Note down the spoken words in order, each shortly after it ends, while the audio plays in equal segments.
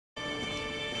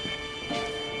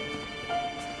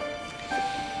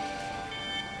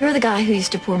You're the guy who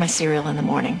used to pour my cereal in the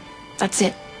morning. That's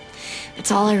it.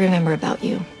 That's all I remember about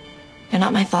you. You're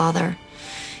not my father.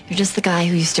 You're just the guy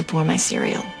who used to pour my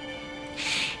cereal.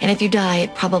 And if you die,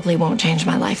 it probably won't change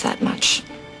my life that much.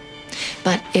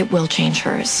 But it will change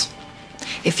hers.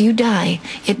 If you die,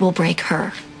 it will break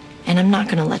her. And I'm not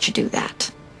going to let you do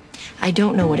that. I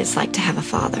don't know what it's like to have a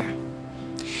father.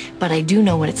 But I do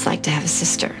know what it's like to have a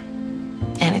sister.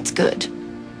 And it's good.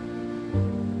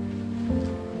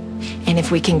 And if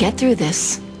we can get through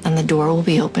this, then the door will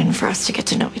be open for us to get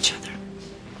to know each other.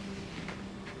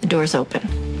 The door's open.